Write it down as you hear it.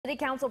City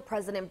Council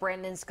President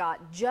Brandon Scott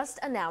just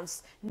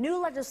announced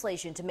new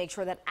legislation to make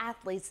sure that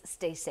athletes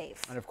stay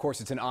safe. And of course,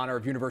 it's in honor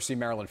of University of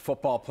Maryland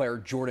football player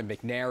Jordan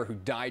McNair, who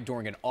died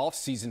during an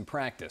off-season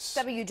practice.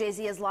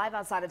 WJZ is live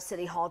outside of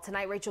City Hall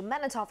tonight. Rachel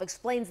Menatoff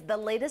explains the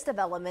latest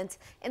developments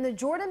in the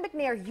Jordan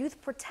McNair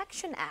Youth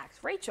Protection Act.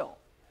 Rachel.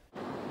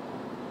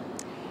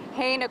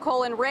 Hey,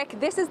 Nicole and Rick,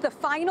 this is the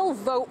final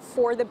vote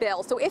for the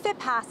bill. So if it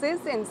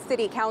passes in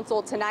City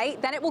Council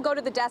tonight, then it will go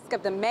to the desk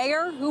of the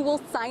mayor, who will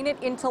sign it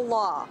into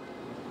law.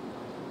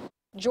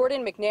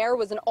 Jordan McNair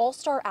was an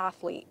all-star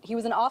athlete. He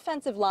was an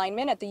offensive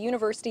lineman at the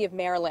University of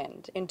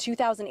Maryland. In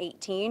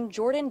 2018,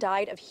 Jordan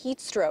died of heat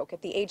stroke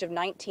at the age of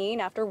 19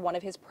 after one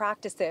of his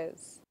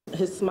practices.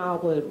 His smile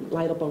would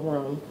light up a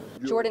room.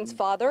 Jordan's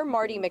father,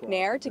 Marty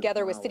McNair,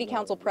 together with City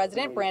Council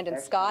President Brandon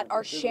Scott,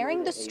 are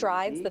sharing the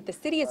strides that the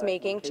city is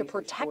making to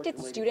protect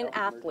its student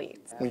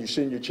athletes. When you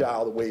send your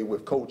child away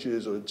with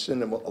coaches or send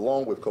them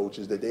along with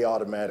coaches, that you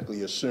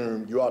automatically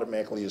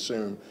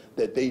assume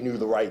that they knew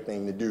the right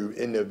thing to do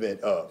in the event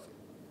of.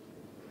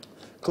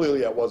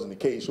 Clearly that wasn't the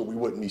case, so we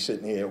wouldn't be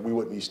sitting here, we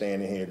wouldn't be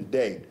standing here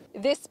today.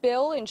 This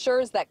bill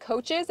ensures that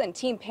coaches and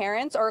team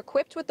parents are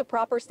equipped with the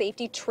proper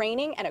safety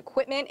training and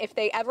equipment if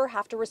they ever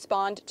have to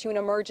respond to an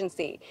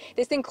emergency.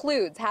 This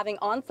includes having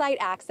on-site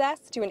access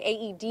to an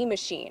AED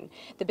machine.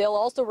 The bill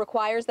also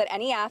requires that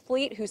any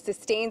athlete who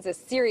sustains a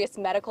serious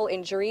medical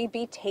injury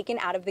be taken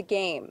out of the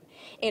game.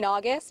 In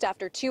August,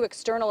 after 2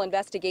 external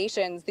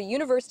investigations, the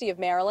University of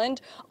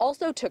Maryland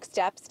also took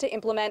steps to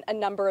implement a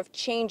number of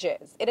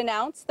changes. It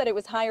announced that it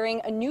was hiring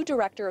a new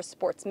director of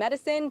sports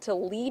medicine to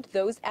lead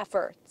those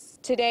efforts.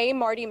 Today,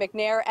 Marty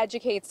McNair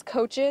educates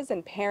coaches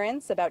and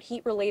parents about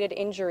heat-related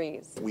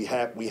injuries. We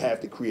have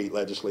to create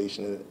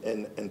legislation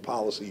and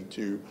policy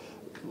to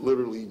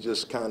literally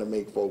just kind of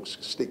make folks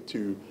stick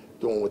to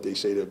doing what they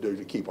say they'll do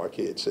to keep our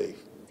kids safe.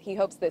 He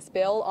hopes this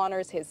bill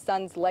honors his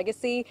son's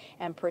legacy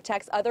and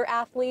protects other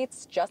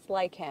athletes just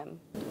like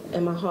him.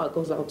 And my heart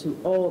goes out to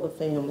all the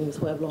families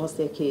who have lost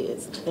their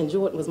kids. And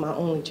Jordan was my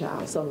only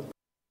child, so.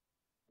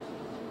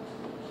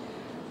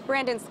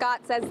 Brandon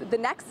Scott says the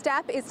next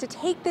step is to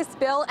take this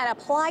bill and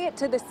apply it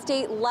to the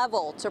state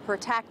level to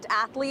protect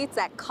athletes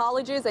at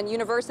colleges and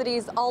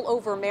universities all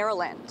over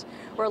Maryland.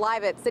 We're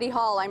live at City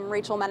Hall. I'm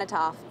Rachel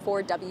Menatoff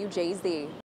for WJZ.